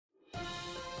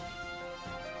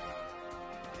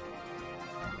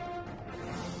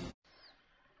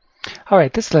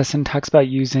Alright, this lesson talks about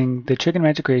using the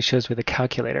trigonometric ratios with a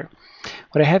calculator.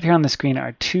 What I have here on the screen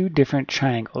are two different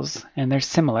triangles, and they're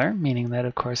similar, meaning that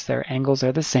of course their angles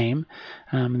are the same.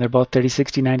 They're both 30,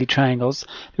 60, 90 triangles.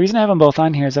 The reason I have them both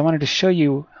on here is I wanted to show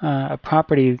you a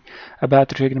property about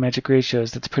the trigonometric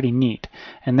ratios that's pretty neat.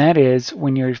 And that is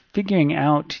when you're figuring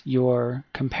out your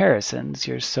comparisons,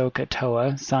 your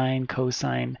SOHCAHTOA, sine,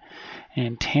 cosine,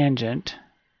 and tangent,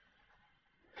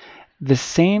 the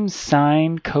same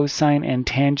sine, cosine, and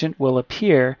tangent will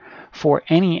appear for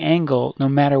any angle, no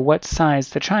matter what size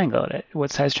the triangle, what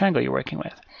size triangle you're working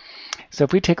with. So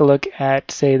if we take a look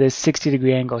at, say, this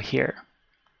 60-degree angle here,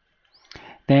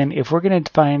 then if we're going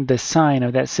to find the sine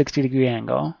of that 60-degree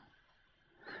angle,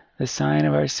 the sine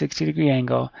of our 60-degree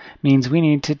angle means we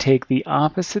need to take the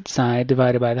opposite side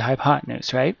divided by the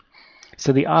hypotenuse, right?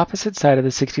 So the opposite side of the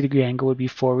 60-degree angle would be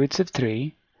 4 roots of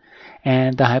 3.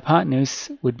 And the hypotenuse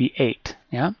would be 8.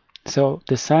 Yeah. So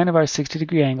the sine of our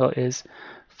 60-degree angle is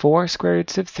 4 square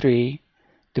roots of 3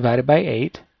 divided by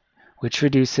 8, which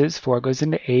reduces. 4 goes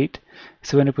into 8.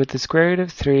 So we end up with the square root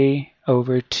of 3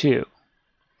 over 2.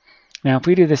 Now if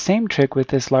we do the same trick with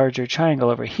this larger triangle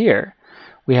over here,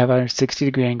 we have our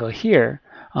 60-degree angle here.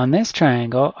 On this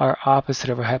triangle, our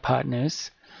opposite of our hypotenuse,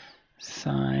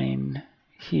 sine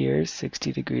here,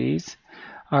 60 degrees.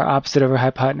 Our opposite of our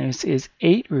hypotenuse is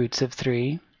 8 roots of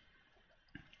 3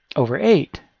 over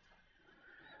 8.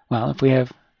 Well, if we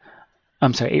have,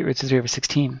 8 roots of 3 over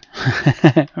 16.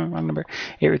 Wrong number.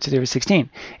 8 roots of 3 over 16.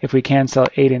 If we cancel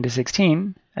 8 into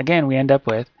 16, again, we end up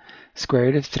with square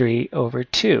root of 3 over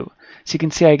 2. So you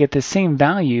can see I get the same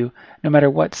value no matter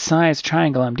what size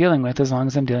triangle I'm dealing with, as long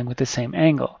as I'm dealing with the same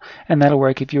angle. And that'll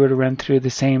work if you were to run through the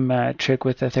same trick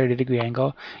with a 30-degree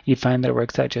angle. You'd find that it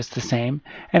works out just the same.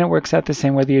 And it works out the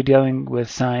same whether you're dealing with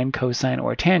sine, cosine,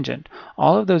 or tangent.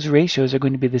 All of those ratios are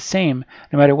going to be the same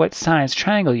no matter what size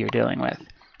triangle you're dealing with.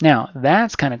 Now,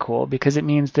 that's kind of cool because it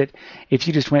means that if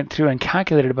you just went through and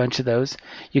calculated a bunch of those,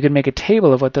 you could make a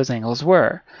table of what those angles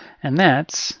were. And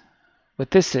that's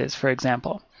what this is, for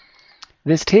example.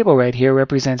 This table right here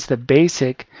represents the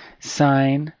basic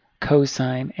sine,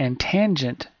 cosine, and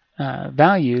tangent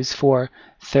values for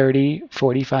 30,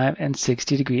 45, and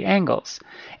 60-degree angles.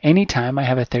 Anytime I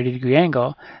have a 30-degree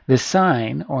angle, the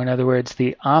sine, or in other words,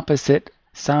 the opposite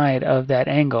side of that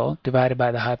angle divided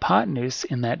by the hypotenuse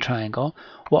in that triangle,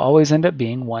 will always end up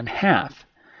being 1/2.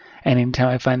 And anytime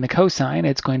I find the cosine,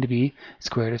 it's going to be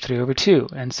square root of 3 over 2,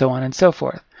 and so on and so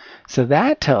forth. So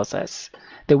that tells us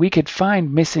that we could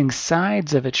find missing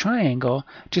sides of a triangle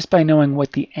just by knowing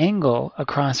what the angle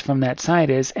across from that side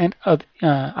is and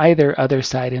either other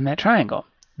side in that triangle.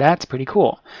 That's pretty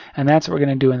cool. And that's what we're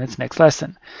going to do in this next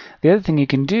lesson. The other thing you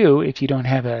can do if you don't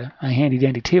have a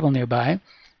handy-dandy table nearby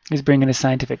is bring in a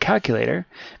scientific calculator,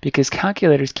 because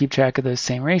calculators keep track of those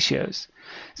same ratios.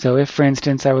 So if, for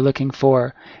instance, I were looking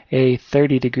for a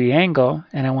 30-degree angle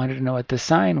and I wanted to know what the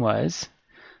sine was,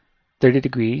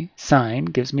 30-degree sine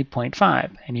gives me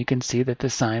 0.5, and you can see that the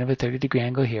sine of a 30-degree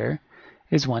angle here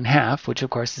is 1/2, which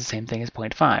of course is the same thing as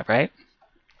 0.5, right?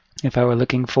 If I were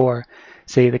looking for,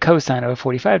 say, the cosine of a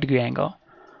 45-degree angle,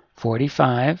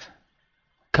 45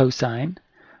 cosine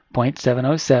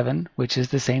 0.707, which is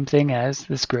the same thing as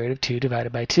the square root of 2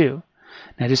 divided by 2.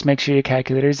 Now just make sure your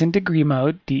calculator is in degree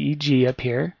mode, DEG up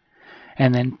here,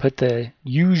 and then put the,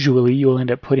 usually you'll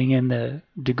end up putting in the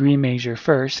degree measure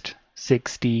first,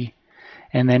 60,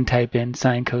 and then type in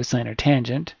sine, cosine, or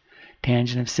tangent.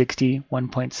 Tangent of 60,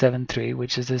 1.73,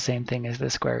 which is the same thing as the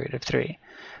square root of 3.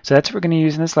 So that's what we're going to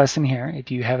use in this lesson here. If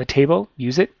you have a table,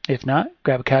 use it. If not,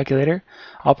 grab a calculator.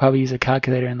 I'll probably use a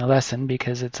calculator in the lesson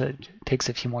because it takes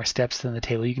a few more steps than the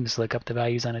table. You can just look up the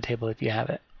values on a table if you have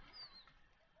it.